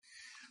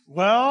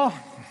Well,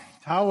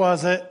 how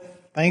was it?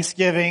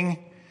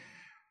 Thanksgiving.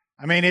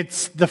 I mean,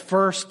 it's the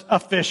first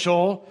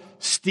official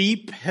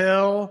steep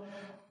hill,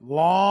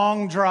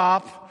 long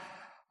drop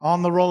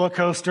on the roller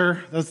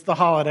coaster. That's the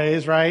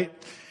holidays, right?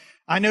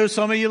 I know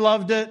some of you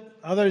loved it.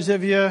 Others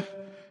of you,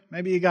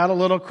 maybe you got a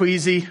little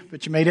queasy,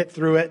 but you made it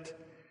through it.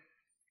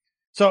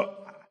 So,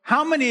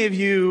 how many of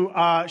you,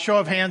 show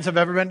of hands, have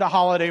ever been to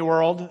Holiday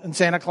World in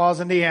Santa Claus,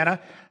 Indiana?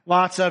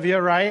 Lots of you,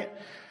 right?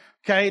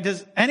 Okay,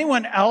 does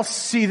anyone else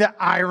see the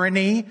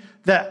irony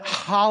that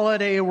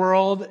Holiday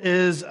World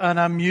is an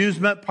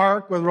amusement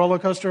park with roller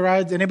coaster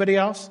rides? Anybody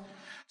else?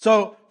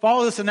 So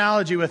follow this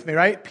analogy with me,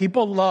 right?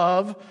 People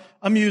love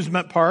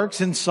amusement parks,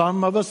 and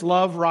some of us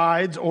love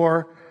rides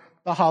or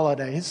the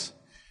holidays.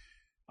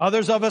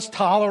 Others of us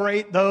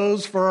tolerate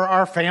those for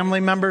our family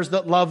members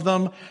that love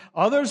them.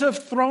 Others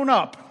have thrown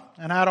up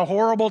and had a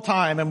horrible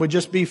time and would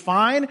just be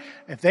fine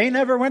if they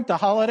never went to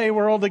Holiday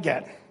World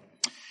again.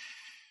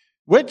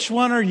 Which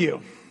one are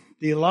you?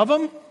 Do you love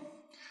them?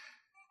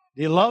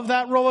 Do you love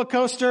that roller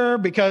coaster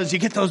because you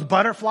get those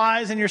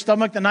butterflies in your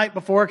stomach the night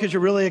before because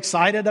you're really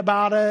excited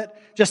about it,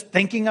 just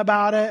thinking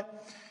about it?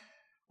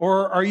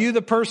 Or are you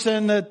the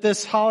person that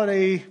this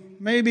holiday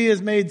maybe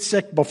has made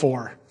sick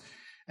before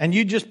and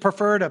you just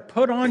prefer to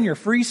put on your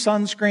free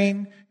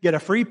sunscreen, get a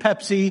free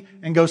Pepsi,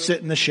 and go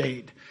sit in the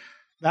shade?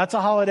 That's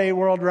a Holiday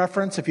World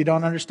reference. If you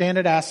don't understand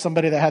it, ask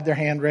somebody that had their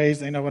hand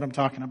raised. They know what I'm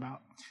talking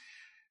about.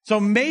 So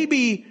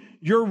maybe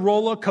your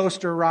roller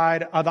coaster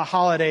ride of the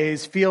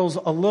holidays feels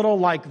a little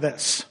like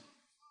this.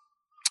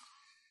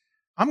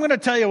 I'm going to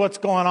tell you what's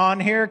going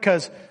on here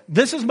because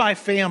this is my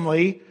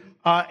family.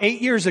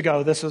 8 years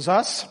ago, this was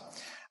us.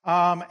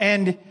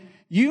 And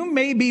you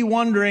may be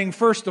wondering,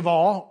 first of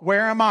all,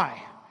 where am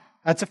I?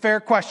 That's a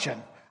fair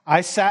question. I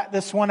sat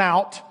this one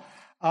out.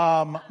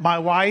 My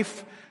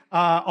wife,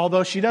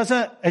 although she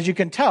doesn't, as you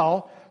can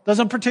tell,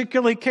 doesn't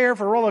particularly care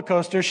for roller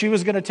coasters, she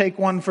was going to take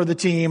one for the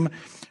team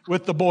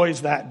with the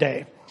boys that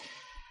day.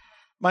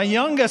 My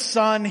youngest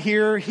son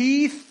here,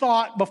 he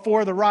thought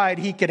before the ride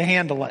he could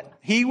handle it.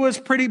 He was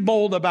pretty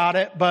bold about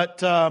it,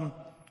 but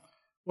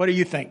what do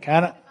you think?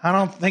 I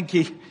don't think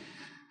he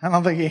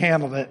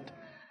handled it.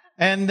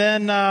 And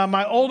then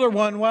my older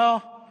one,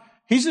 well,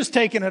 he's just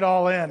taking it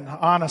all in,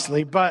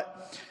 honestly.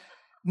 But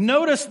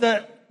notice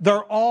that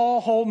they're all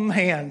holding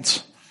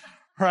hands,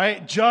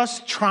 right?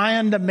 Just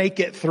trying to make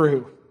it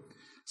through.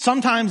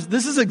 Sometimes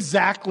this is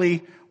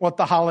exactly what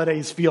the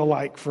holidays feel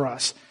like for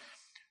us.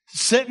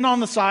 Sitting on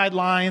the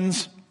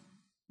sidelines,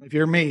 if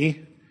you're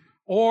me,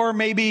 or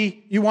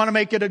maybe you want to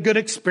make it a good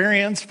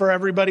experience for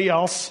everybody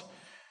else,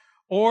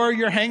 or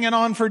you're hanging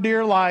on for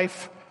dear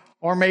life,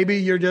 or maybe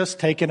you're just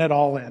taking it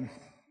all in.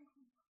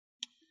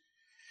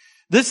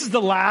 This is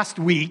the last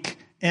week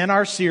in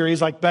our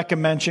series, like Becca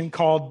mentioned,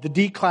 called the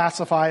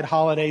Declassified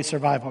Holiday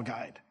Survival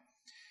Guide.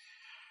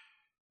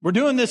 We're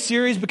doing this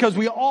series because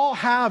we all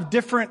have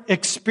different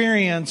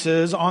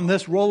experiences on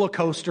this roller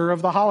coaster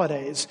of the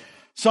holidays.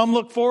 Some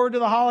look forward to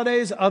the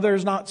holidays,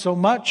 others not so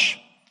much.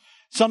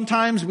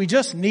 Sometimes we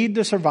just need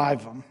to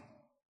survive them.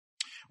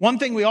 One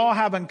thing we all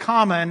have in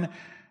common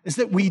is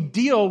that we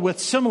deal with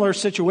similar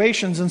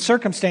situations and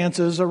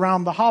circumstances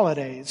around the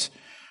holidays.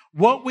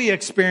 What we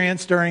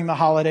experience during the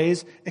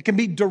holidays, it can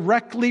be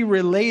directly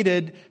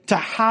related to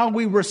how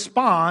we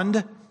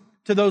respond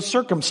to those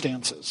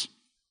circumstances.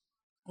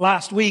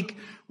 Last week,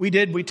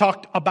 we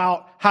talked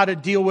about how to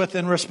deal with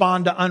and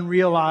respond to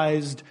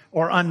unrealized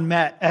or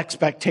unmet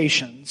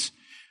expectations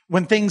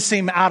when things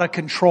seem out of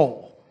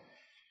control.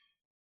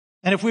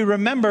 And if we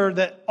remember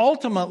that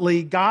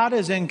ultimately God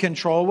is in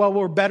control, well,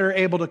 we're better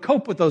able to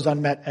cope with those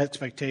unmet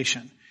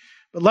expectations.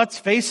 But let's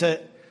face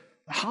it,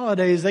 the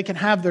holidays, they can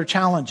have their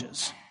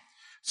challenges.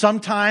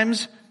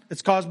 Sometimes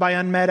it's caused by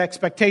unmet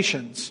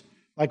expectations,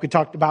 like we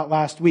talked about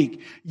last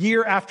week.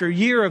 Year after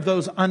year of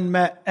those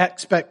unmet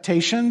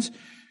expectations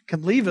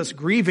can leave us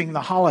grieving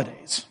the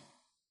holidays.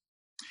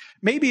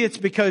 Maybe it's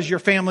because your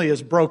family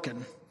is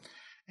broken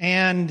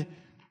and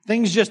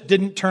things just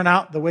didn't turn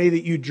out the way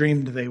that you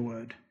dreamed they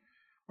would.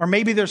 Or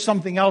maybe there's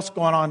something else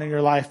going on in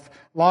your life,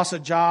 loss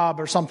of job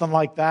or something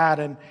like that,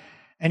 and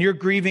you're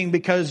grieving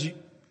because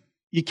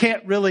you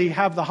can't really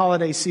have the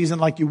holiday season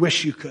like you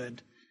wish you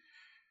could.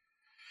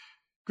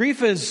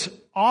 Grief is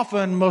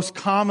often most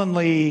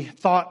commonly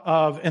thought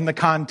of in the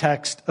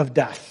context of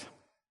death.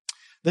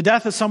 The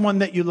death of someone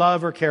that you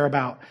love or care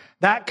about.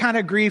 That kind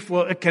of grief,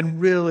 well, it can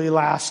really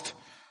last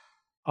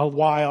a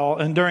while.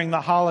 And during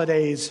the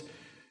holidays,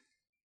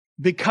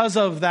 because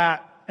of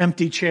that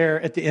empty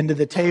chair at the end of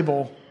the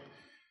table,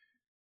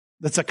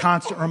 that's a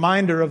constant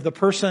reminder of the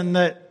person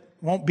that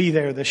won't be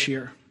there this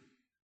year.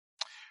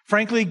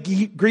 Frankly,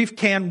 grief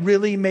can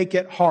really make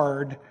it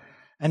hard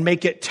and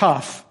make it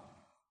tough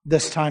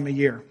this time of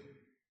year.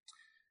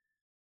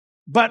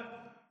 But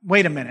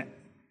wait a minute.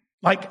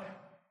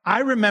 I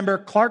remember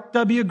Clark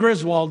W.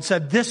 Griswold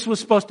said this was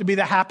supposed to be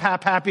the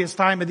happiest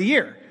time of the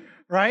year,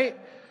 right?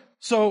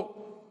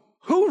 So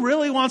who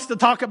really wants to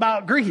talk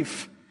about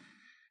grief?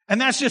 And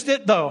that's just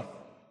it, though.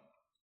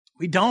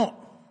 We don't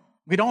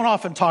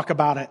often talk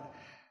about it.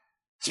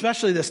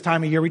 especially this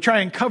time of year. We try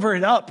and cover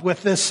it up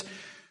with this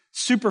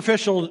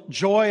superficial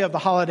joy of the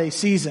holiday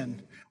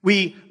season.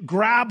 We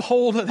grab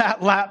hold of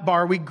that lap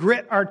bar, we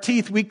grit our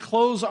teeth, we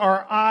close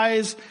our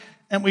eyes,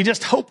 and we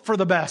just hope for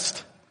the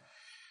best,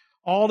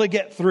 all to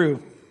get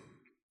through.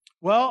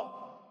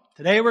 Well,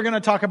 today we're going to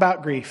talk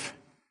about grief.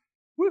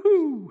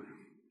 Woohoo!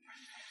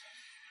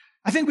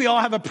 I think we all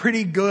have a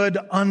pretty good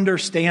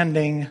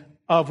understanding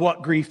of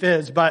what grief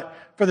is, but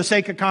for the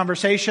sake of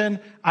conversation,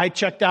 I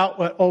checked out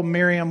what old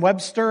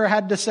Merriam-Webster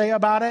had to say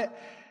about it,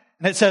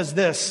 and it says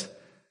this.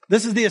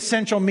 This is the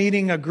essential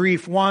meaning of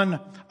grief. 1,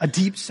 a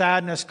deep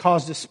sadness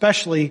caused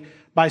especially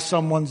by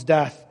someone's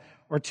death.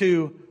 Or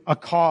 2, a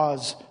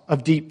cause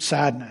of deep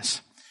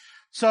sadness.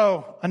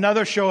 So,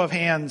 another show of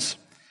hands.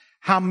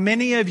 How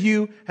many of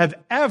you have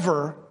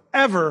ever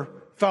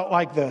felt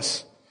like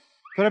this?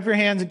 Put up your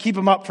hands and keep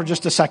them up for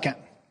just a second.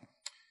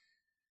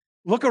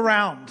 Look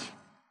around,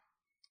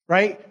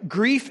 right?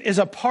 Grief is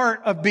a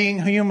part of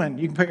being human.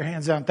 You can put your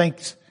hands down.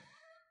 Thanks.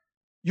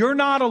 You're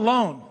not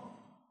alone.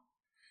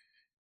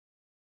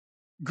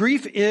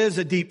 Grief is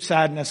a deep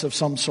sadness of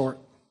some sort.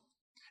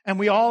 And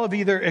we all have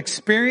either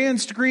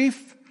experienced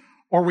grief,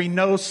 or we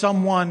know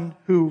someone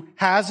who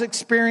has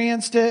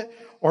experienced it,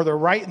 or they're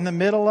right in the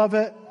middle of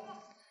it.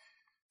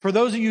 For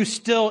those of you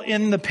still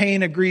in the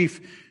pain of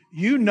grief,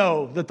 you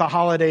know that the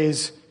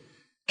holidays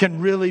can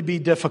really be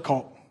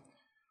difficult.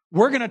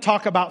 We're going to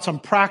talk about some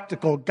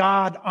practical,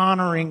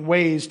 God-honoring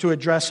ways to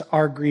address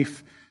our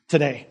grief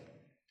today.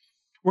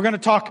 We're going to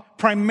talk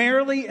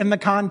primarily in the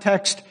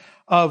context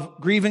of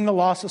grieving the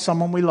loss of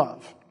someone we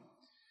love.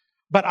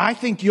 But I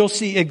think you'll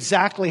see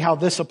exactly how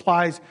this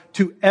applies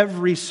to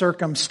every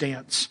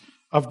circumstance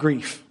of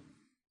grief.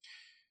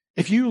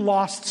 If you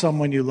lost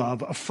someone you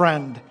love, a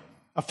friend,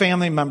 a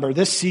family member,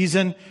 this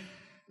season,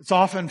 it's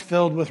often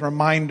filled with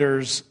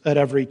reminders at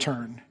every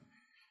turn.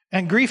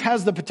 And grief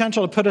has the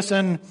potential to put us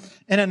in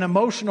an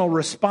emotional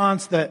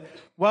response that,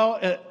 well,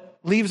 it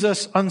leaves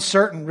us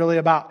uncertain really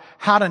about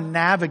how to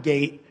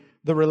navigate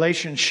the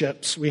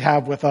relationships we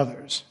have with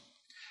others.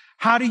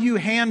 How do you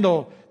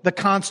handle the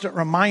constant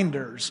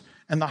reminders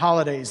and the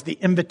holidays, the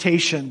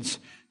invitations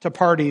to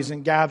parties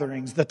and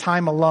gatherings, the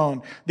time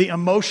alone, the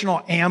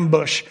emotional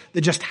ambush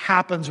that just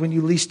happens when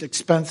you least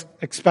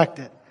expect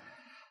it,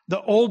 the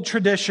old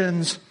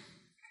traditions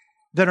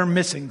that are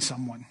missing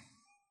someone,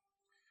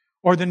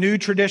 or the new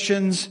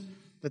traditions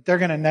that they're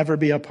going to never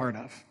be a part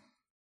of,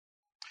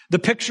 the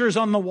pictures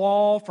on the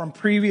wall from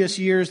previous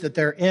years that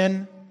they're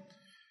in,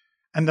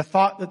 and the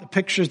thought that the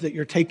pictures that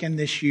you're taking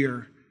this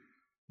year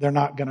they're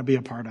not going to be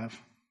a part of.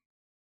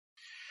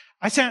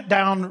 I sat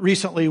down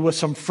recently with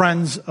some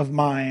friends of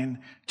mine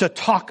to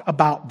talk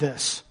about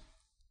this,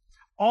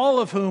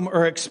 all of whom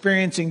are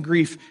experiencing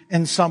grief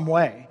in some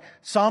way.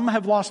 Some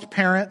have lost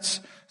parents,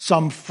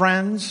 some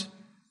friends,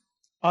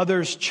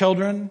 others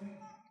children,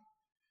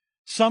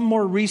 some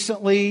more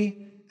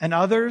recently, and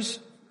others,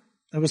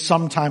 it was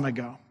some time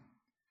ago.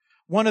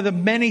 One of the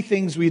many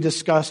things we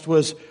discussed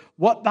was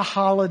what the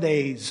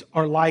holidays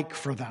are like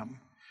for them.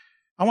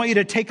 I want you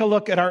to take a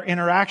look at our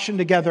interaction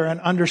together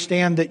and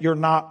understand that you're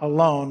not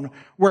alone.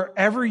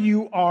 Wherever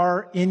you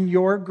are in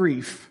your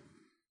grief,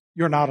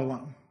 you're not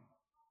alone.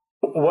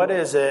 What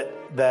is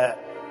it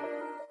that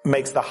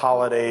makes the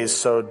holidays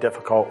so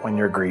difficult when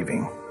you're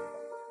grieving?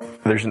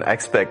 There's an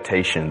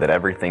expectation that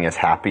everything is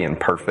happy and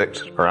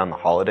perfect around the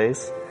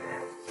holidays.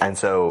 And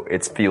so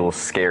it feels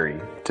scary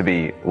to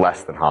be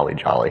less than holly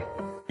jolly.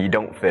 You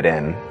don't fit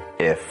in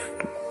if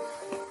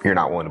you're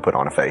not willing to put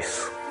on a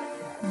face.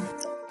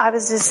 I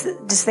was just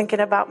thinking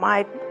about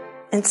my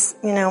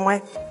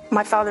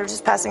father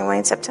just passing away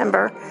in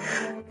September.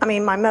 I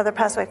mean, my mother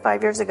passed away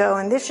 5 years ago,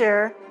 and this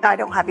year I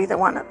don't have either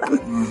one of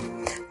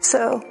them.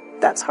 So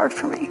that's hard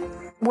for me.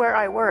 Where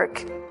I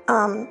work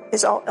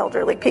is all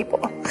elderly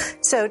people.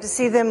 So to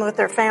see them with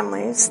their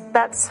families,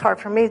 that's hard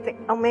for me to think,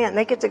 oh man,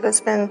 they get to go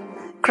spend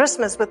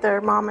Christmas with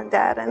their mom and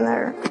dad and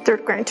their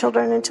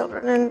grandchildren and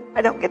children, and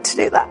I don't get to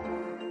do that.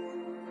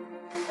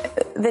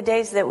 The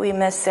days that we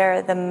miss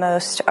Sarah the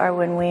most are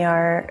when we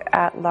are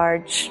at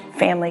large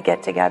family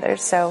get-togethers.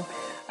 So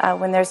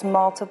when there's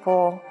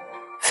multiple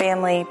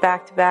family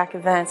back-to-back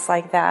events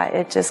like that,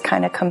 it just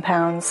kind of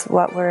compounds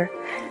what we're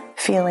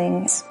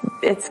feeling.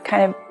 It's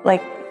kind of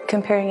like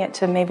comparing it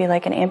to maybe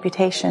like an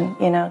amputation,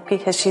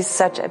 because she's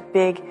such a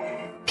big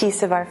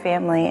piece of our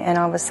family, and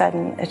all of a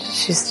sudden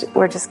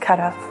we're just cut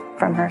off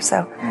from her.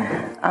 So,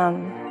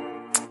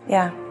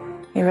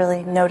 you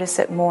really notice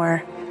it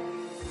more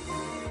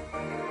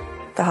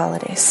the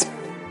holidays.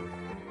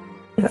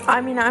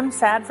 I mean, I'm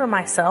sad for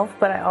myself,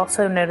 but I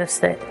also notice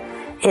that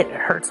it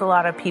hurts a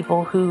lot of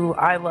people who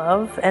I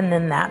love, and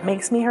then that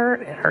makes me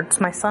hurt. It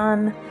hurts my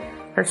son,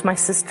 hurts my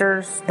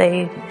sisters.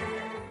 They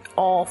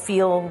all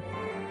feel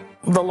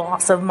the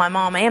loss of my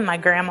mom and my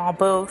grandma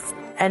both,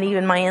 and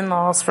even my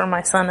in-laws. For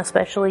my son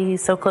especially,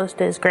 he's so close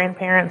to his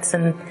grandparents,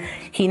 and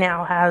he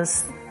now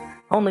has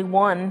only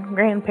one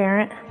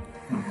grandparent,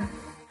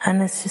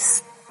 and it's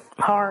just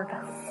hard.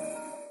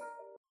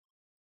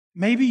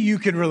 Maybe you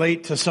could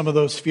relate to some of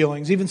those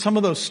feelings, even some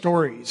of those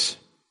stories.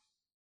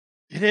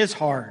 It is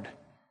hard.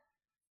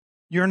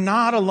 You're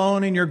not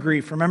alone in your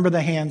grief. Remember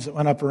the hands that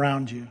went up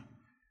around you.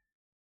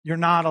 You're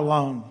not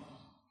alone.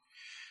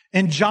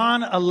 In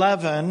John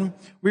 11,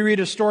 we read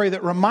a story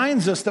that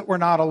reminds us that we're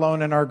not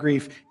alone in our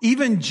grief.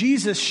 Even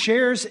Jesus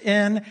shares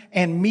in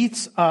and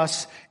meets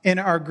us in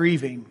our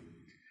grieving.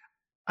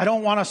 I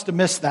don't want us to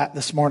miss that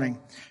this morning.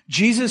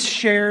 Jesus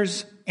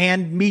shares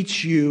and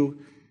meets you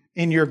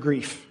in your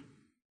grief.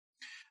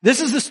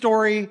 This is the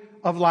story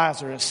of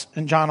Lazarus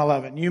in John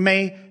 11. You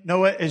may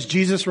know it as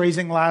Jesus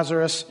raising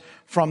Lazarus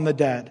from the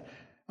dead.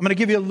 I'm going to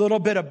give you a little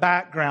bit of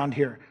background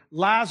here.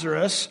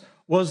 Lazarus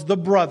was the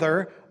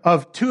brother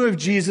of two of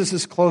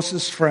Jesus'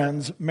 closest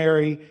friends,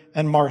 Mary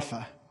and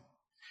Martha.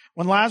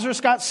 When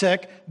Lazarus got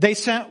sick, they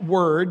sent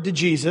word to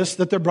Jesus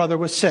that their brother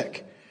was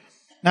sick.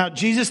 Now,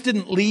 Jesus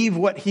didn't leave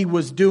what he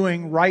was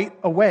doing right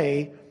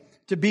away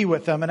to be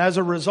with them. And as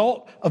a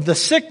result of the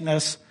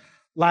sickness,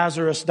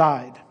 Lazarus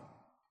died.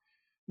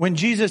 When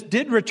Jesus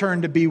did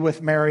return to be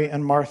with Mary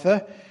and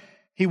Martha,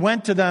 he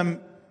went to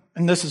them,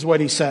 and this is what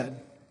he said.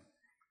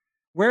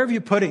 "Where have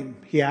you put him?"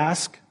 he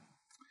asked.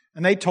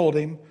 And they told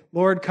him,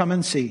 "Lord, come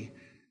and see."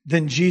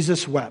 Then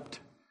Jesus wept.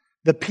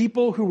 The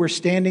people who were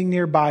standing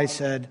nearby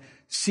said,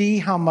 "See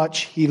how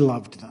much he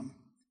loved them."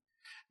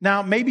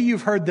 Now, maybe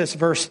you've heard this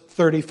verse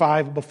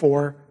 35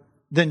 before,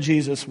 "Then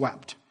Jesus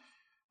wept."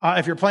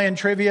 If you're playing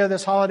trivia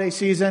this holiday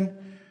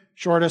season,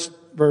 shortest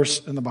verse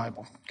in the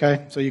Bible,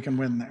 okay? So you can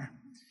win there.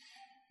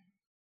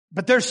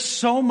 But there's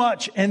so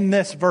much in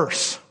this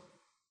verse.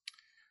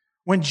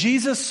 When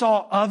Jesus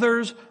saw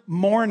others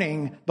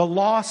mourning the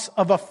loss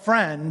of a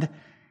friend,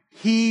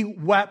 he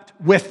wept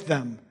with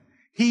them.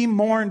 He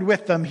mourned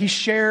with them. He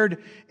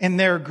shared in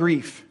their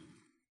grief.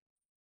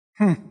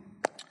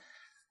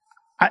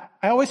 I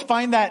always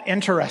find that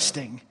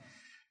interesting.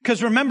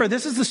 Because remember,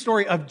 this is the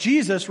story of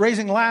Jesus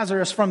raising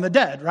Lazarus from the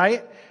dead,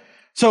 right?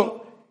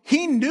 So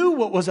he knew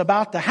what was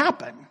about to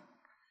happen.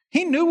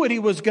 He knew what he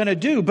was going to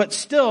do, but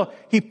still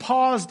he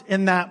paused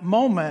in that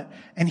moment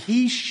and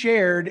he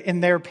shared in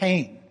their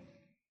pain.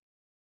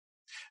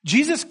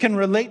 Jesus can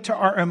relate to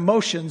our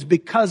emotions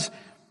because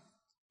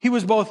he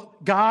was both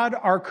God,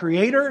 our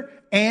creator,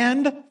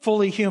 and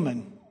fully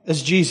human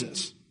as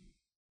Jesus.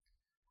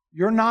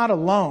 You're not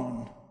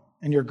alone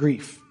in your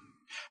grief.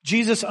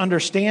 Jesus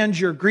understands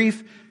your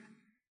grief,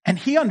 and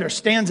he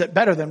understands it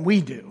better than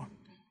we do.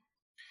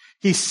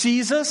 He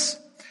sees us,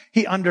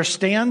 he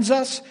understands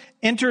us,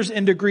 enters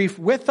into grief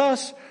with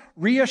us,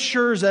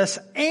 reassures us,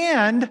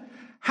 and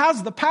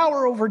has the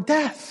power over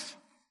death.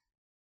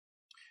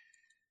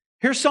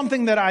 Here's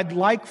something that I'd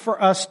like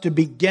for us to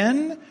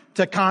begin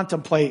to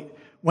contemplate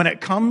when it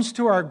comes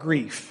to our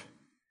grief.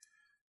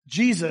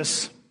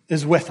 Jesus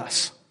is with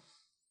us.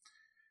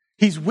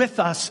 He's with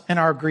us in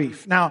our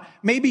grief. Now,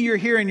 maybe you're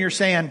here and you're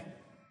saying,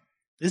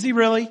 is he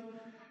really?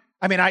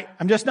 I mean,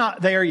 I'm just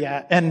not there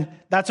yet, and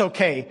that's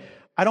okay.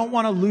 I don't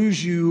want to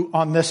lose you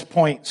on this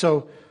point,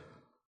 so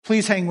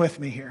please hang with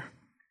me here.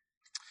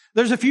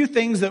 There's a few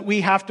things that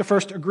we have to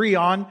first agree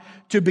on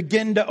to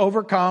begin to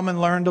overcome and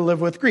learn to live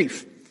with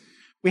grief.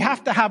 We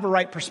have to have a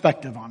right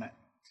perspective on it.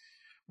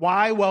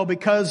 Why? Well,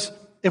 because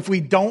if we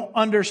don't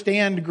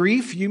understand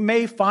grief, you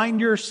may find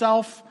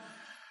yourself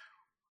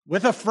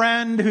with a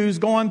friend who's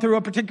going through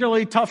a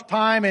particularly tough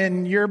time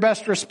and your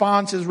best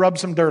response is rub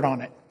some dirt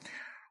on it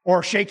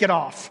or shake it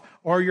off.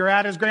 Or you're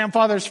at his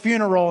grandfather's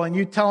funeral and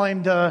you tell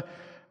him to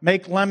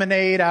make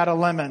lemonade out of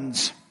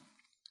lemons.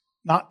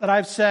 Not that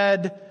I've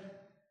said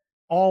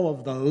all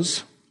of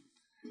those.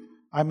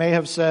 I may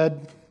have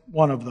said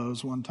one of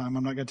those one time.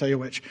 I'm not going to tell you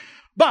which.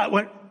 But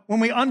when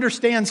we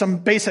understand some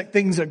basic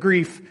things of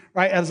grief,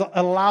 right, it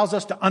allows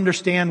us to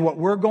understand what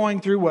we're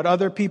going through, what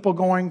other people are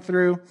going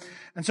through.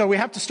 And so we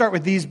have to start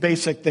with these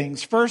basic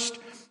things. First,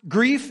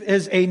 grief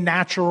is a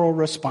natural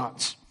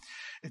response.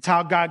 It's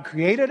how God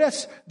created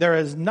us. There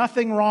is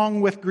nothing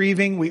wrong with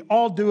grieving. We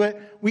all do it.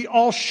 We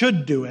all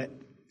should do it.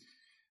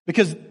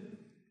 Because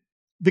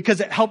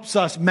it helps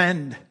us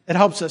mend. It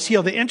helps us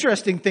heal. The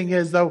interesting thing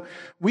is, though,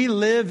 we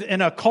live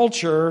in a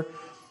culture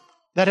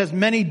that has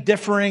many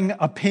differing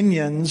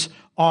opinions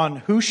on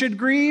who should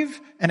grieve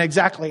and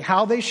exactly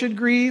how they should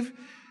grieve.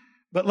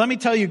 But let me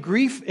tell you,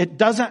 grief, it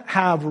doesn't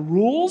have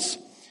rules,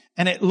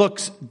 and it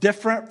looks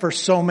different for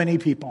so many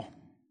people.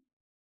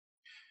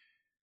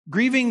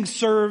 Grieving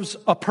serves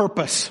a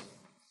purpose.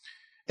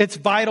 It's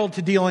vital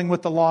to dealing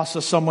with the loss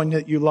of someone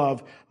that you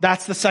love.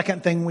 That's the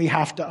second thing we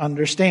have to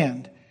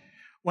understand.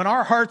 When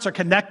our hearts are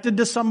connected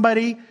to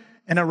somebody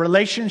in a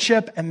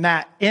relationship and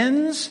that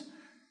ends,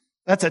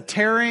 that's a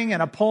tearing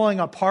and a pulling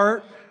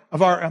apart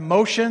of our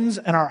emotions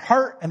and our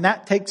heart, and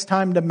that takes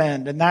time to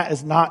mend, and that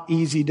is not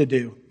easy to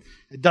do.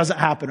 It doesn't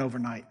happen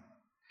overnight.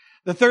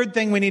 The third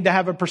thing we need to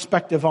have a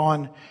perspective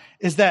on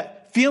is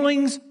that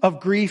feelings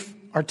of grief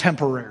are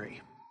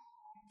temporary.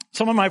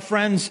 Some of my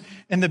friends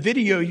in the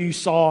video you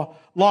saw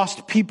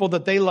lost people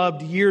that they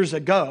loved years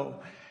ago,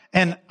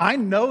 and I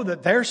know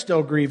that they're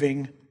still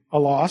grieving a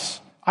loss.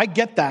 I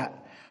get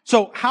that.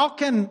 So how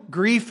can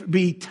grief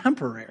be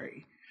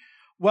temporary?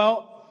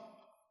 Well,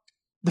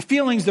 The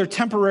feelings, they're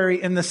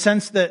temporary in the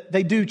sense that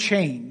they do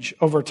change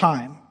over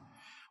time.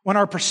 When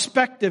our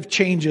perspective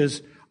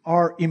changes,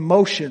 our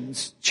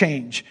emotions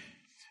change.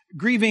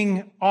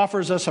 Grieving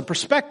offers us a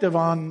perspective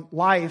on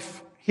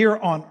life here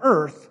on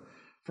earth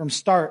from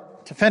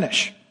start to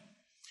finish.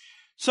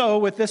 So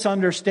with this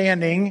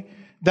understanding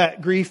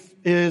that grief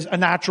is a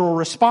natural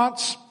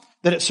response,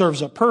 that it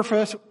serves a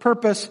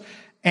purpose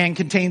and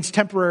contains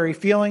temporary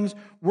feelings,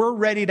 we're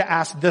ready to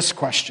ask this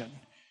question.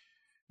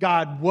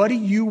 God, what do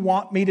you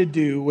want me to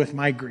do with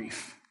my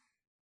grief?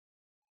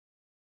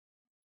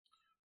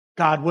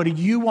 God, what do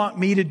you want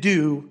me to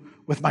do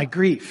with my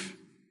grief?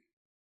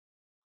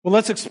 Well,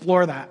 let's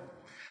explore that.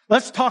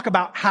 Let's talk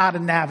about how to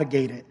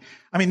navigate it.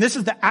 I mean, this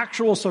is the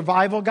actual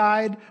survival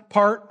guide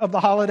part of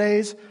the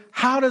holidays.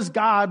 How does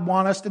God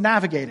want us to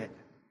navigate it?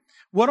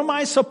 What am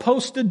I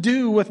supposed to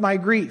do with my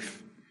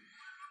grief?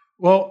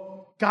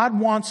 Well, God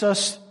wants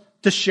us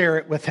to share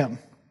it with Him.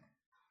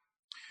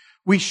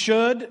 We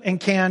should and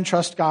can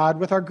trust God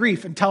with our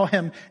grief and tell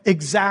Him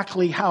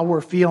exactly how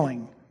we're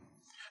feeling.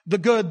 The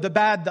good, the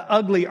bad, the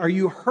ugly. Are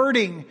you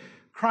hurting?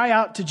 Cry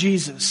out to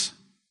Jesus.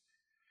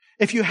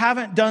 If you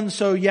haven't done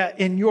so yet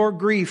in your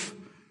grief,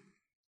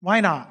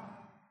 why not?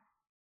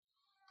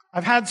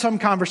 I've had some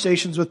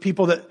conversations with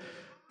people that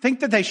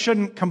think that they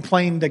shouldn't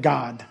complain to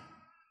God.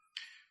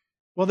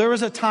 Well, there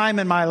was a time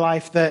in my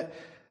life that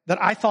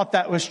I thought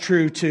that was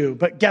true too.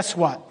 But guess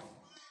what?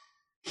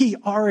 He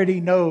already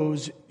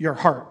knows your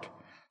heart.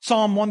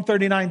 Psalm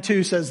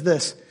 139:2 says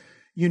this,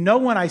 you know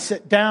when I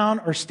sit down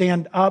or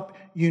stand up,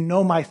 you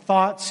know my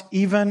thoughts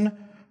even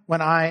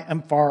when I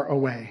am far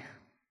away.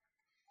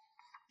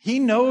 He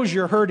knows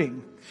you're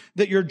hurting,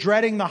 that you're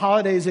dreading the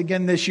holidays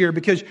again this year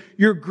because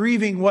you're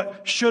grieving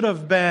what should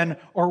have been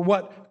or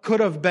what could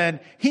have been.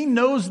 He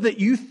knows that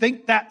you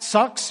think that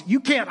sucks. You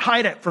can't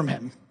hide it from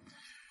Him.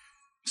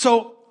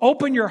 So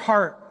open your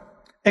heart,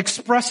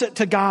 express it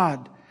to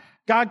God.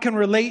 God can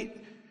relate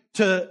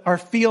to our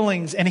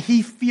feelings and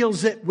He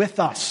feels it with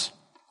us.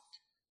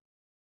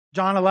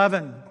 John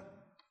 11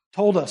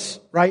 told us,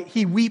 right?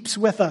 He weeps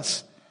with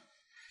us.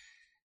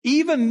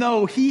 Even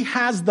though He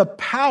has the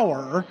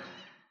power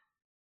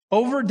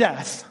over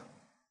death,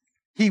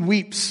 He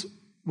weeps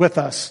with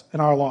us in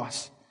our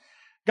loss.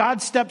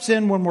 God steps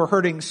in when we're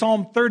hurting.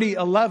 Psalm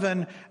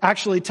 30:11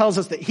 actually tells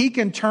us that He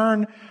can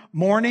turn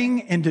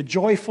mourning into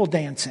joyful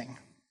dancing.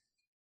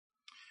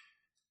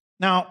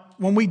 Now,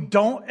 when we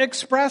don't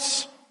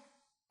express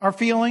our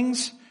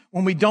feelings,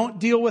 when we don't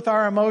deal with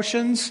our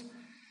emotions,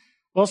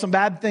 well, some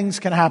bad things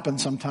can happen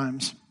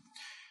sometimes.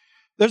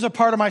 There's a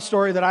part of my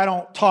story that I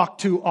don't talk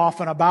too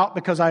often about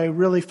because I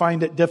really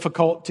find it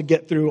difficult to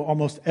get through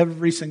almost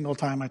every single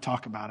time I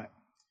talk about it.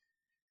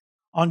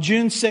 On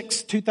June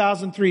 6,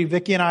 2003,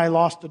 Vicki and I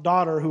lost a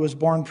daughter who was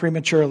born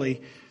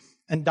prematurely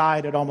and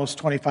died at almost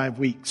 25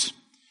 weeks.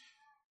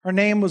 Her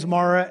name was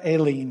Mara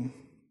Aileen.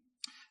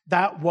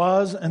 That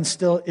was and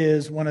still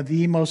is one of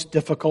the most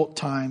difficult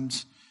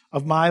times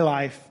of my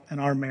life and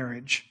our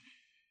marriage.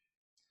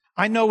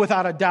 I know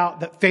without a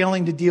doubt that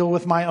failing to deal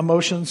with my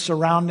emotions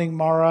surrounding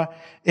Mara,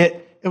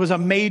 it was a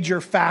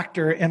major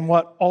factor in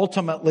what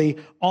ultimately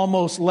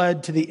almost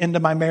led to the end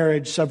of my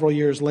marriage several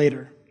years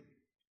later.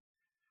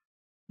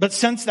 But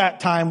since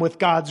that time, with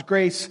God's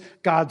grace,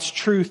 God's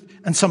truth,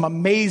 and some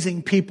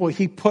amazing people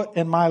He put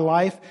in my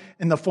life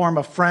in the form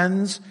of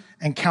friends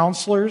and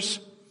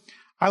counselors,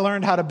 I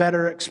learned how to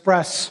better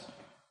express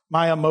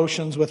my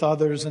emotions with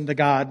others and to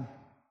God.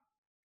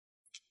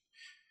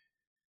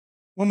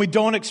 When we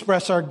don't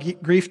express our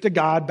grief to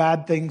God,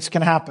 bad things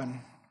can happen.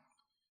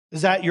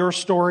 Is that your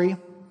story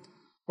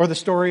or the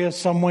story of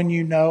someone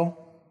you know?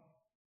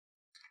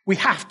 We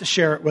have to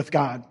share it with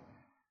God.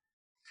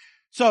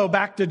 So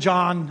back to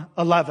John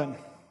 11.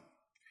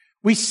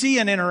 We see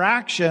an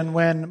interaction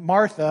when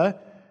Martha,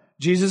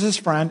 Jesus'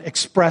 friend,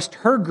 expressed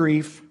her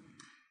grief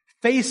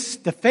face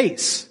to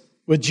face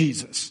with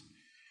Jesus.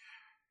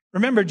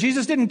 Remember,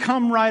 Jesus didn't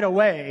come right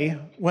away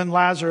when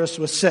Lazarus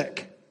was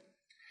sick.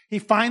 He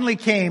finally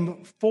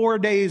came 4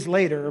 days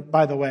later,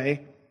 by the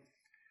way.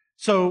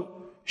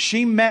 So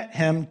she met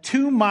Him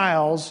 2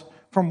 miles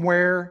from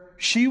where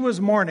she was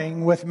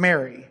mourning with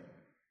Mary.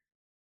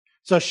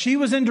 So she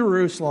was in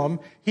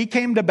Jerusalem. He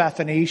came to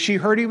Bethany. She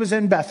heard He was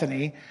in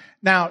Bethany.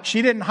 Now,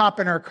 she didn't hop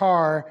in her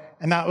car,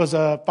 and that was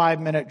a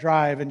 5-minute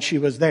drive, and she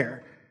was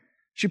there.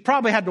 She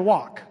probably had to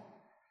walk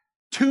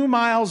 2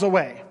 miles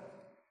away.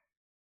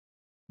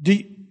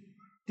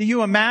 Do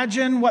you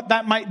imagine what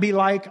that might be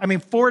like? I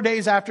mean, 4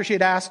 days after she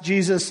had asked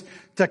Jesus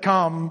to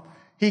come,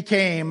 He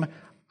came.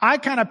 I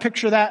kind of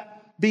picture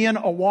that being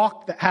a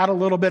walk that had a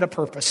little bit of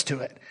purpose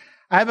to it.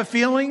 I have a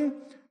feeling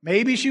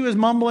maybe she was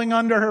mumbling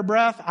under her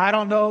breath. I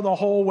don't know, the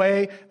whole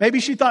way. Maybe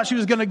she thought she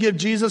was going to give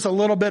Jesus a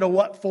little bit of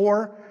what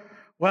for.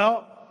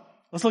 Well,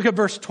 let's look at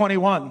verse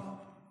 21.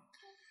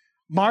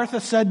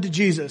 Martha said to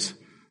Jesus,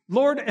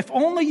 Lord, if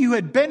only you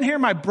had been here,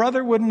 my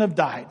brother wouldn't have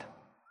died.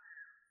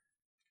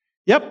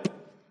 Yep.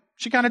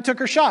 She kind of took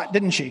her shot,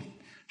 didn't she?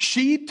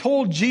 She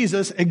told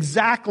Jesus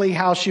exactly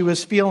how she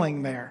was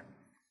feeling there.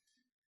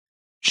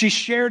 She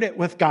shared it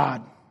with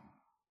God.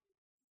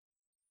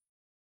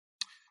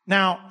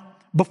 Now,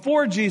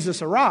 before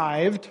Jesus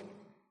arrived,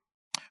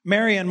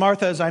 Mary and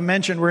Martha, as I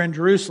mentioned, were in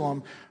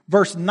Jerusalem.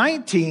 Verse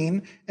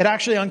 19, it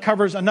actually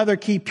uncovers another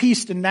key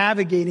piece to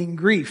navigating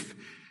grief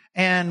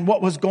and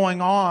what was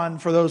going on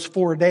for those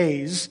 4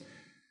 days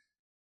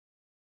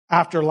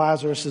after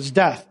Lazarus'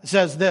 death. It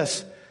says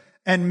this,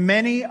 and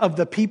many of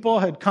the people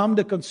had come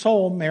to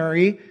console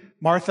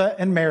Martha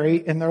and Mary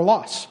in their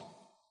loss.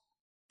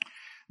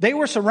 They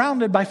were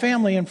surrounded by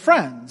family and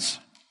friends.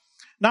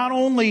 Not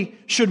only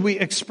should we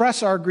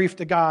express our grief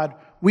to God,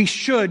 we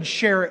should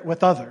share it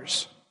with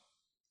others.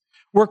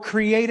 We're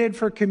created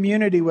for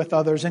community with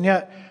others, and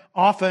yet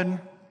often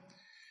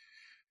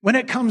when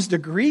it comes to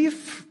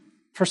grief,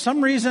 for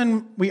some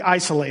reason we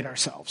isolate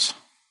ourselves.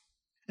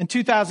 In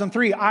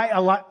 2003,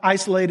 I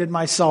isolated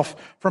myself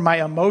from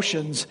my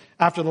emotions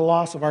after the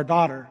loss of our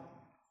daughter.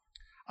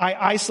 I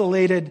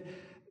isolated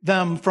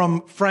them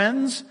from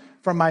friends,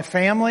 from my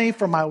family,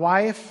 from my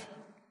wife.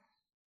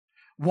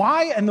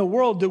 Why in the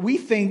world do we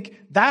think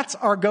that's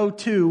our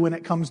go-to when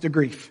it comes to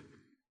grief?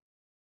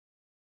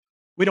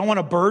 We don't want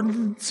to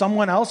burden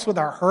someone else with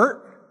our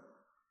hurt.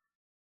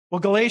 Well,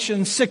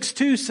 Galatians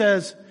 6:2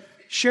 says,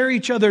 share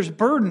each other's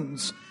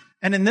burdens,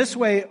 and in this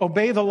way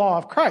obey the law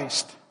of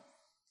Christ.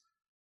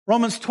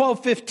 Romans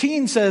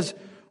 12:15 says,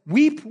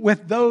 weep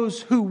with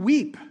those who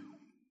weep,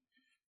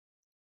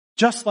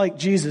 just like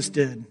Jesus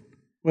did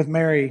with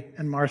Mary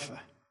and Martha.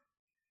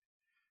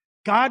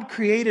 God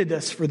created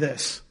us for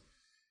this,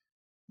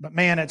 but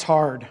man, it's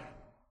hard.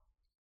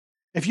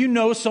 If you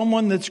know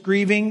someone that's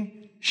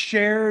grieving,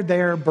 share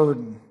their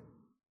burden.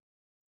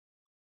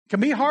 It can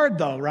be hard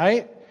though,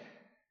 right?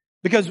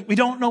 Because we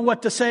don't know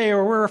what to say,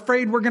 or we're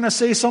afraid we're going to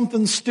say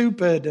something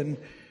stupid. And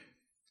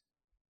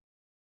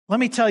let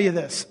me tell you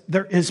this,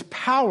 there is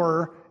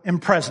power in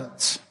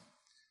presence.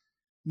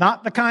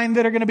 Not the kind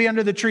that are going to be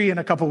under the tree in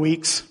a couple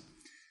weeks.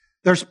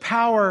 There's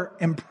power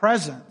in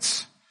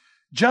presence.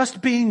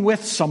 Just being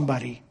with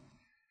somebody.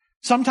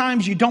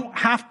 Sometimes you don't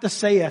have to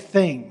say a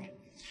thing.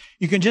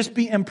 You can just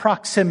be in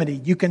proximity.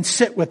 You can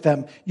sit with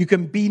them. You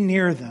can be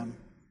near them.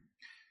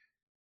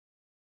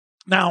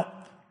 Now,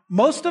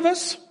 most of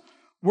us,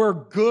 we're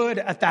good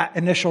at that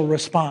initial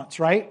response,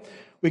 right?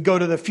 We go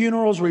to the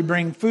funerals, we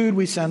bring food,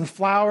 we send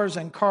flowers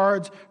and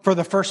cards for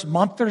the first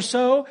month or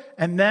so,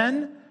 and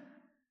then,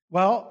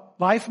 well,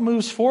 life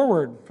moves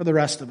forward for the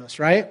rest of us,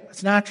 right?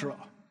 It's natural.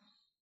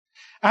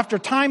 After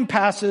time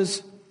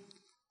passes,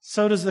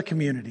 so does the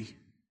community.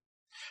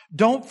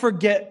 Don't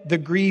forget the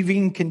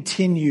grieving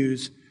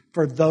continues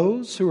for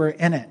those who are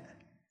in it.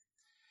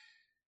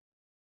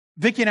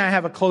 Vicki and I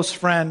have a close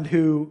friend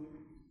who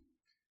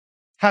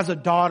has a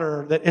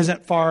daughter that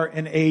isn't far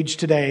in age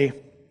today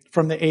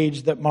from the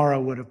age that Mara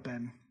would have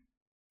been,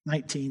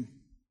 19.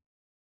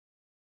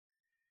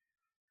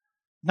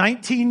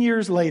 19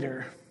 years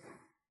later,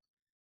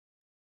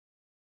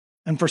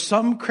 and for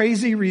some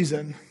crazy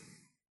reason,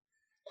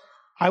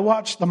 I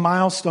watched the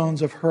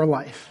milestones of her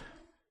life.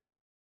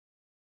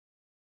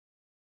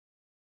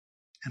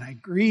 And I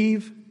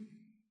grieve,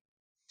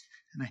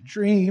 and I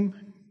dream,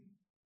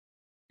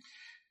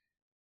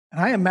 and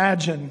I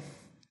imagine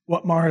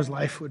what Mara's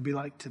life would be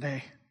like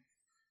today.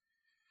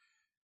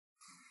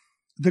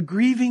 The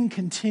grieving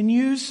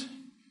continues,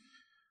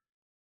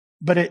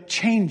 but it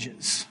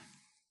changes.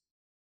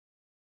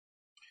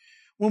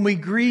 When we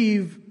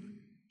grieve,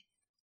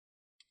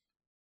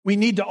 we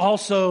need to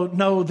also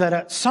know that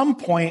at some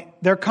point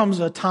there comes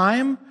a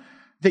time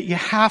that you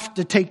have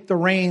to take the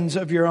reins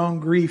of your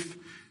own grief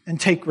and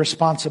take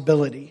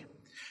responsibility.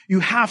 You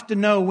have to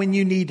know when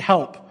you need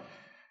help.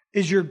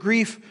 Is your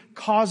grief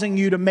causing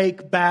you to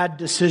make bad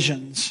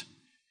decisions?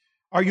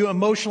 Are you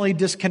emotionally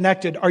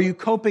disconnected? Are you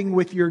coping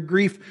with your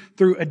grief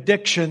through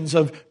addictions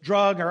of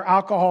drug or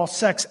alcohol,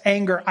 sex,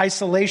 anger,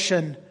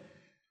 isolation?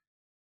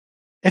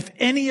 If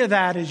any of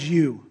that is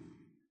you,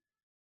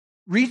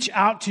 reach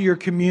out to your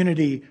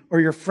community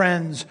or your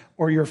friends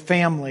or your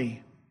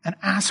family and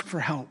ask for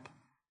help.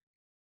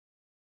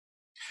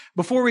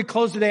 Before we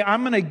close today,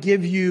 I'm going to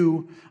give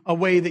you a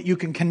way that you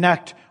can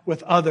connect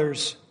with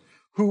others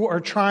who are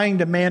trying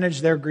to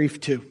manage their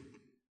grief too.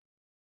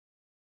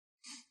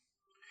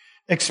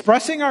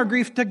 Expressing our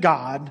grief to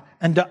God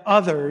and to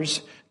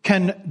others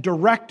can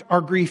direct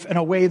our grief in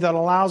a way that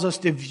allows us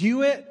to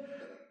view it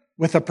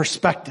with a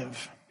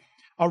perspective.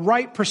 A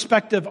right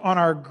perspective on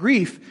our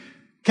grief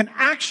can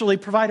actually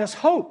provide us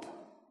hope.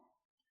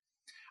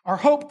 Our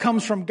hope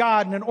comes from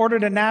God, and in order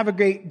to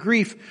navigate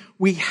grief,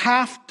 we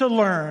have to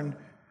learn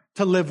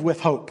to live with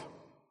hope.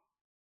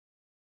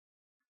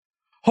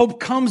 Hope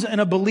comes in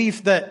a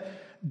belief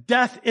that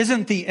death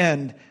isn't the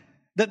end,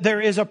 that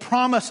there is a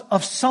promise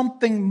of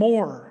something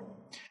more.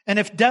 And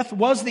if death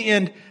was the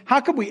end, how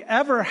could we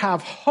ever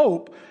have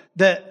hope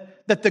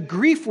that the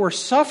grief we're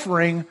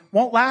suffering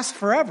won't last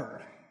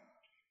forever?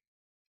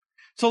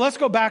 So let's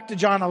go back to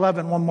John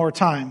 11 one more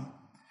time.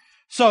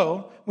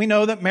 So we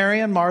know that Mary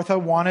and Martha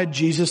wanted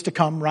Jesus to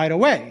come right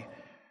away,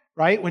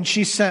 right? When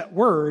she sent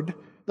word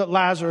that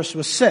Lazarus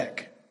was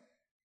sick.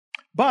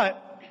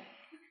 But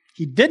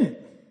he didn't.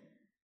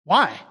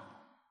 Why?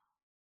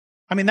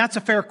 I mean, that's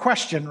a fair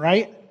question,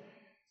 right?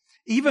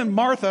 Even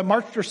Martha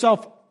marched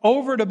herself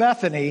over to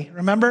Bethany,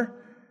 remember?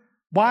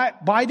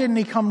 Why didn't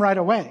he come right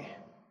away?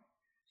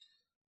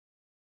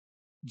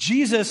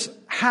 Jesus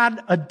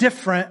had a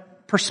different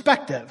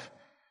perspective.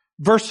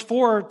 Verse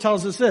 4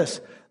 tells us this: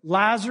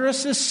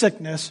 Lazarus'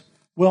 sickness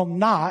will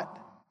not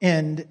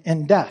end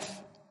in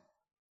death.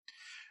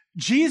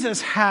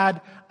 Jesus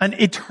had an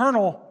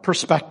eternal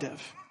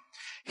perspective.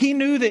 He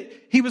knew that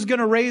he was going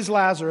to raise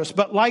Lazarus,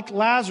 but like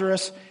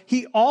Lazarus,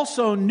 he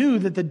also knew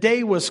that the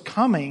day was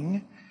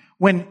coming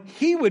when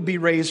he would be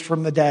raised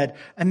from the dead,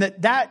 and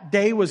that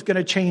day was going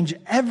to change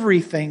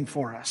everything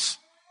for us.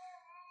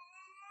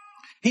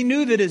 He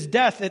knew that his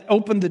death had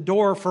opened the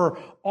door for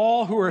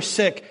all who are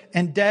sick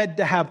and dead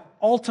to have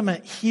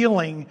ultimate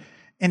healing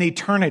in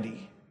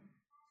eternity,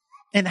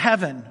 in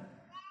heaven,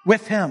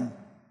 with him.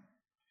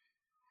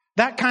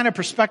 That kind of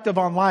perspective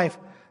on life,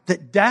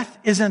 that death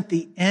isn't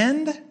the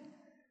end,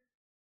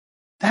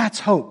 that's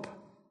hope.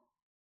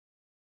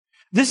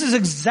 This is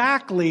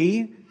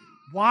exactly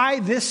why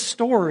this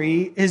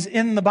story is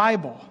in the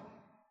Bible.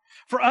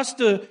 For us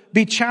to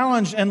be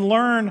challenged and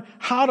learn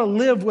how to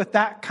live with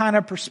that kind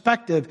of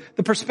perspective,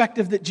 the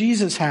perspective that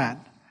Jesus had.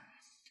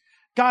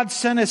 God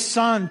sent his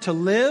son to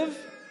live,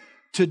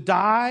 to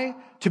die,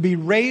 to be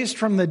raised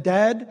from the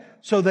dead,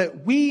 so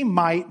that we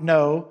might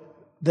know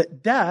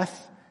that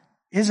death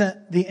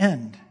isn't the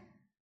end.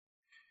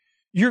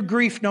 Your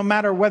grief, no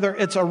matter whether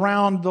it's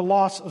around the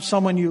loss of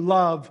someone you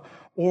love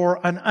or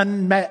an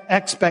unmet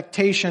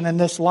expectation in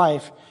this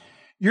life,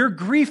 your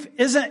grief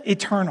isn't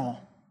eternal.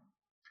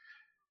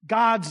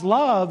 God's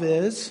love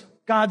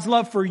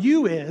for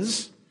you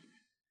is,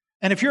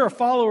 and if you're a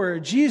follower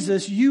of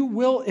Jesus, you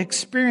will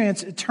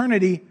experience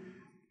eternity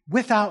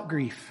without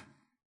grief.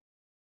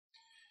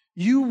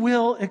 You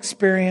will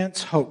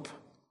experience hope.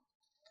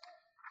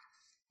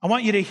 I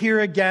want you to hear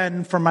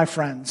again from my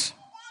friends.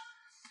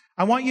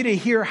 I want you to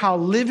hear how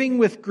living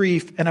with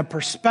grief and a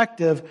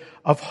perspective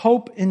of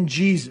hope in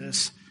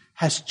Jesus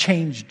has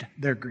changed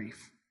their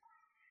grief.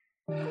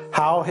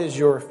 How has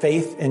your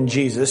faith in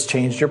Jesus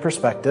changed your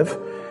perspective?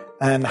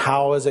 And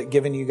how has it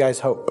given you guys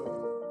hope?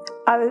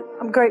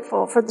 I'm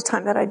grateful for the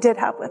time that I did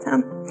have with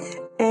him,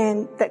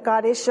 and that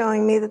God is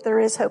showing me that there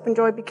is hope and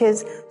joy,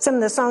 because some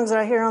of the songs that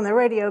I hear on the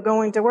radio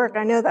going to work,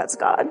 I know that's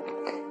God,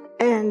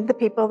 and the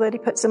people that he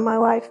puts in my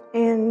life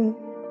and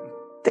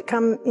that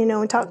come,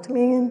 and talk to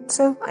me. And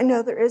so I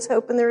know there is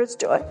hope and there is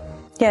joy.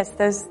 Yes,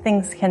 those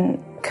things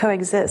can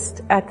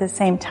coexist at the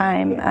same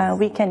time.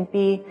 We can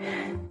be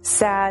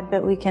sad,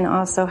 but we can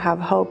also have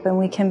hope, and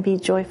we can be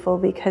joyful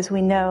because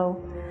we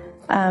know,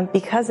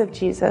 because of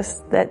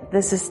Jesus, that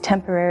this is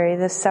temporary,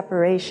 this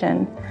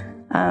separation,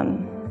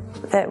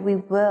 that we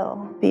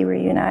will be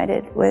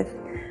reunited with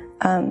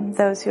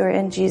those who are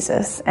in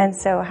Jesus. And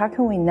so how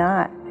can we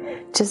not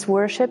just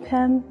worship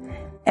him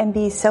and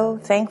be so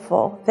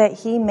thankful that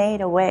he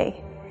made a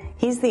way?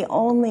 He's the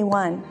only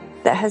one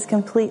that has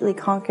completely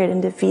conquered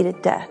and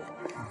defeated death.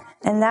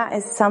 And that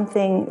is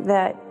something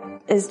that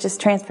is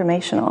just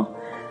transformational.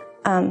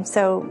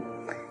 So,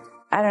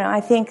 I don't know,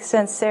 I think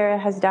since Sarah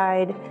has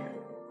died,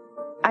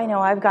 I know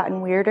I've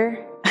gotten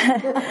weirder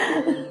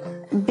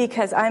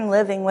because I'm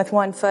living with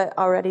one foot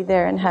already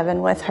there in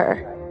heaven with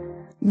her.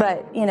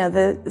 But,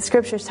 the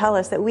scriptures tell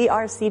us that we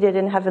are seated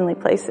in heavenly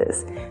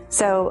places.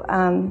 So,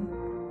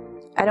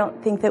 I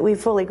don't think that we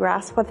fully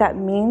grasp what that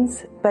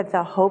means, but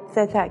the hope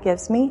that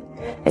gives me,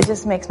 it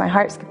just makes my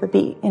heart skip a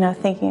beat,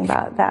 thinking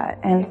about that.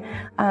 And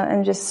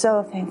I'm just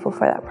so thankful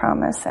for that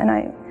promise. And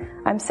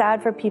I'm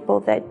sad for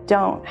people that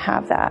don't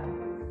have that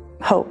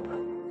hope.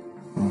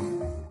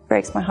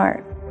 Breaks my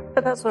heart.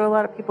 But that's what a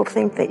lot of people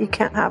think, that you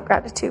can't have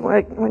gratitude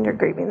when you're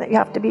grieving, that you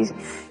have to be,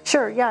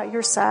 sure, yeah,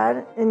 you're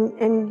sad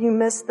and you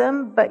miss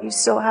them, but you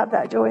still have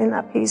that joy and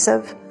that peace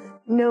of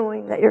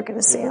knowing that you're going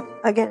to see them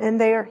again,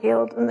 and they are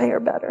healed and they are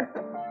better.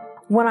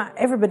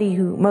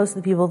 Most of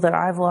the people that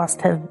I've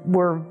lost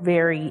were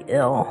very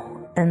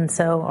ill, and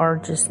so are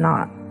just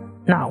not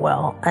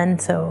well.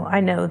 And so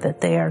I know that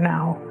they are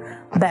now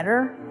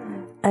better.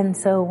 And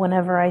so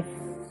whenever I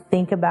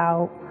think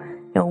about,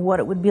 what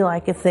it would be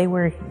like if they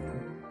were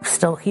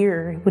still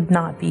here, it would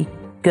not be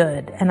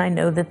good. And I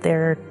know that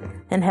they're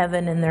in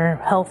heaven and they're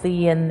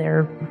healthy and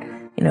they're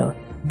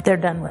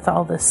done with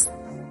all this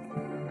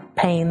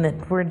pain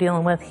that we're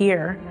dealing with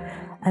here.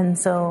 And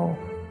so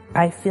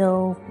I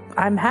feel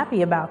I'm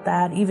happy about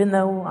that, even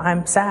though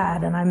I'm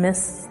sad and I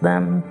miss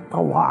them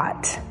a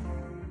lot.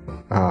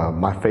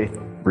 My faith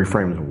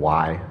reframes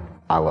why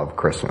I love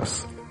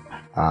Christmas.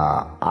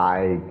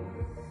 I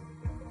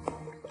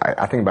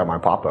think about my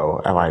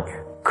Papo,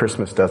 and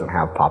Christmas doesn't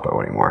have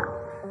Papo anymore.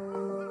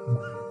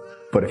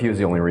 But if he was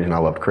the only reason I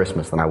loved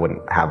Christmas, then I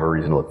wouldn't have a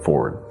reason to look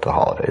forward to the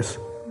holidays.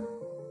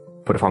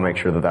 But if I make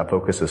sure that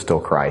focus is still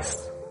Christ,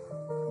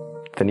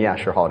 then yeah,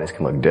 sure, holidays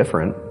can look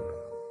different,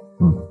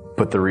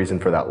 but the reason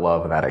for that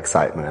love and that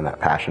excitement and that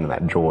passion and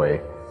that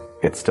joy,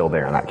 it's still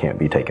there, and that can't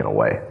be taken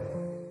away.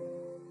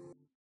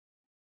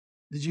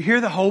 Did you hear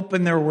the hope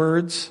in their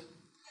words?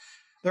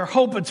 Their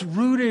hope, it's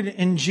rooted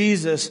in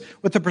Jesus,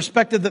 with the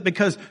perspective that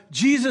because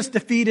Jesus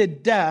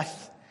defeated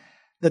death,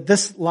 that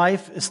this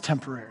life is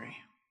temporary.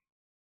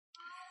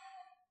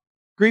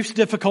 Grief's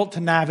difficult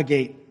to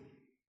navigate.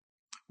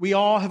 We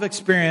all have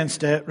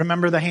experienced it.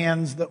 Remember the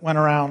hands that went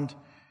around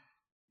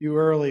you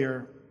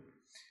earlier.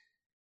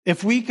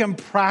 If we can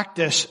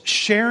practice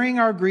sharing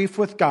our grief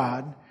with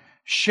God,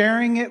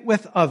 sharing it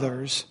with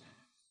others,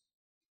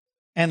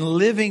 and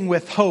living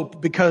with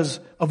hope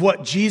because of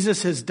what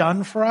Jesus has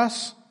done for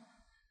us,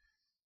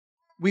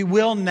 we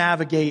will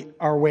navigate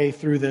our way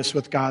through this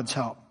with God's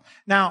help.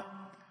 Now,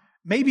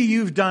 maybe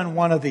you've done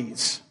one of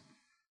these,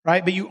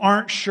 right? But you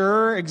aren't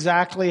sure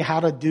exactly how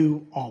to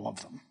do all of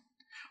them.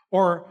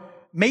 Or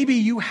maybe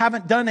you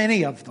haven't done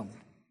any of them.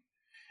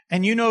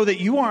 And you know that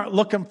you aren't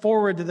looking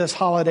forward to this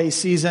holiday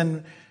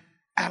season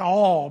at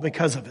all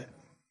because of it.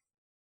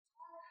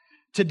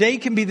 Today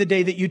can be the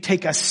day that you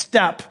take a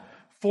step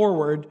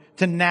forward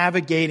to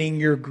navigating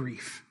your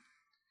grief.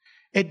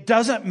 It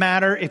doesn't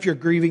matter if your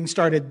grieving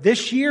started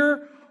this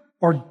year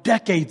or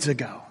decades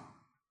ago.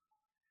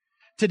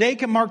 Today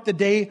can mark the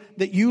day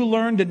that you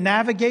learn to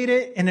navigate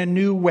it in a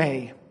new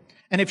way.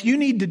 And if you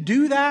need to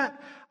do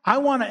that, I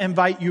want to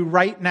invite you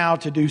right now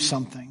to do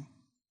something.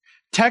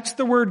 Text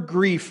the word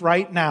grief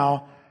right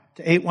now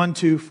to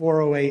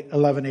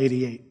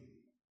 812-408-1188.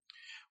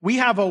 We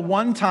have a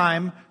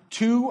one-time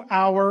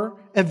 2-hour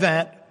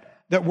event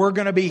that we're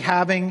going to be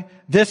having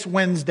this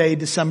Wednesday,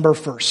 December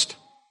 1st.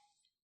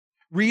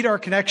 Reed, our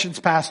Connections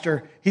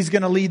pastor, he's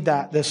going to lead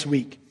that this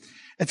week.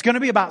 It's going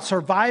to be about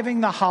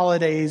surviving the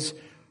holidays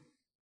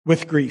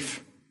with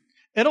grief.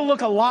 It'll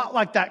look a lot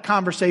like that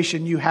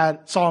conversation you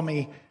saw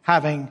me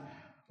having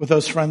with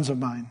those friends of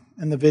mine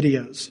in the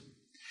videos.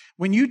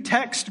 When you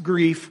text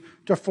grief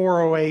to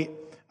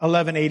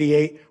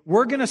 408-1188,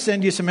 we're going to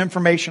send you some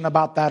information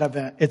about that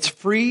event. It's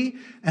free,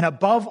 and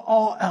above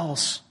all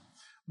else,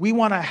 we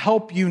want to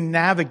help you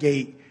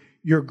navigate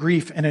your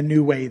grief in a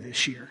new way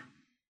this year.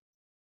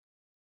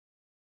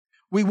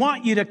 We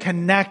want you to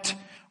connect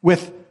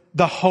with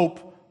the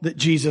hope that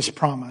Jesus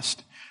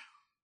promised.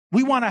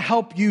 We want to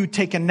help you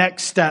take a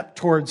next step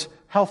towards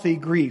healthy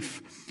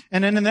grief.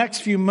 And in the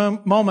next few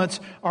moments,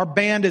 our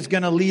band is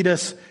going to lead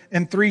us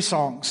in 3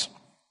 songs.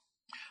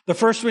 The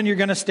first one, you're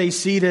going to stay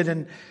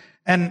seated,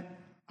 and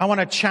I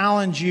want to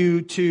challenge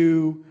you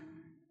to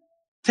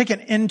take an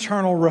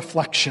internal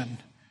reflection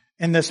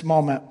in this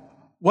moment.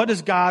 What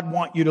does God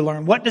want you to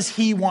learn? What does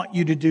He want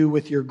you to do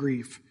with your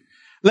grief?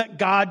 Let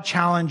God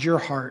challenge your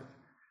heart.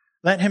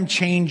 Let Him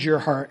change your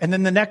heart. And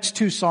then the next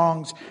 2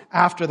 songs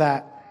after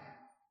that,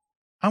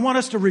 I want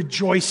us to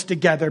rejoice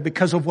together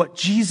because of what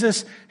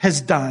Jesus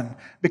has done,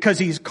 because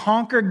He's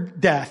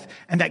conquered death,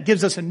 and that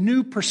gives us a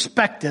new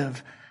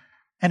perspective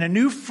and a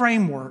new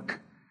framework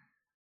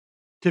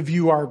to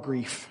view our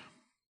grief.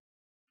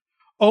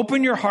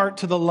 Open your heart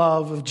to the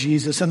love of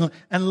Jesus and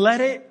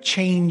let it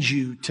change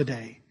you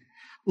today.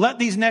 Let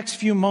these next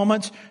few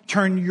moments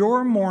turn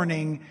your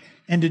mourning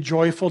into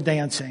joyful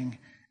dancing,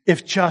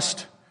 if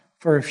just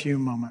for a few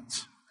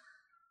moments.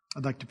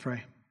 I'd like to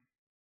pray.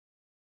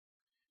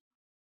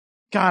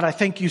 God, I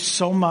thank you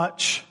so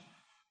much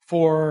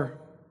for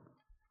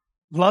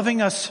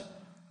loving us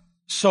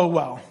so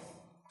well,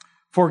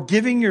 for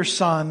giving your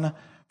Son,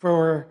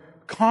 for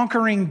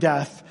conquering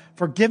death,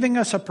 for giving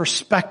us a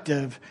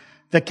perspective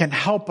that can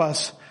help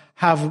us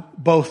have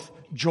both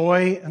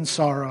joy and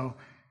sorrow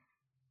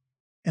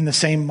in the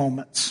same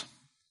moments.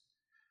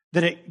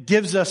 That it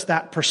gives us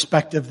that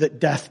perspective that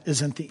death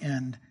isn't the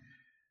end.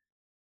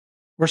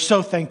 We're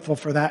so thankful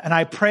for that. And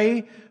I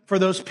pray for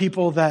those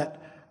people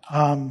that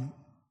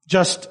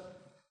just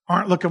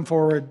aren't looking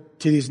forward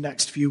to these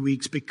next few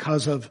weeks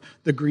because of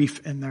the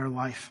grief in their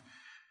life.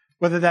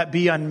 Whether that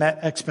be unmet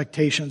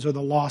expectations or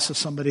the loss of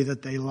somebody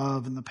that they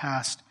love in the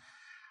past.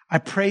 I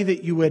pray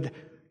that you would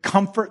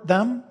comfort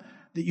them,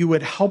 that you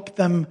would help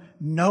them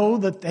know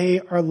that they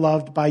are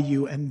loved by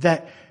you, and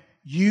that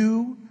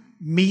you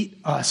meet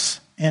us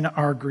in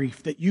our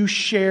grief, that you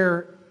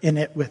share in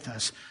it with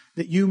us,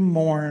 that you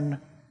mourn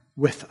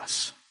with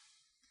us.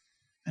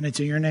 And it's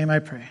in your name I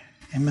pray.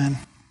 Amen.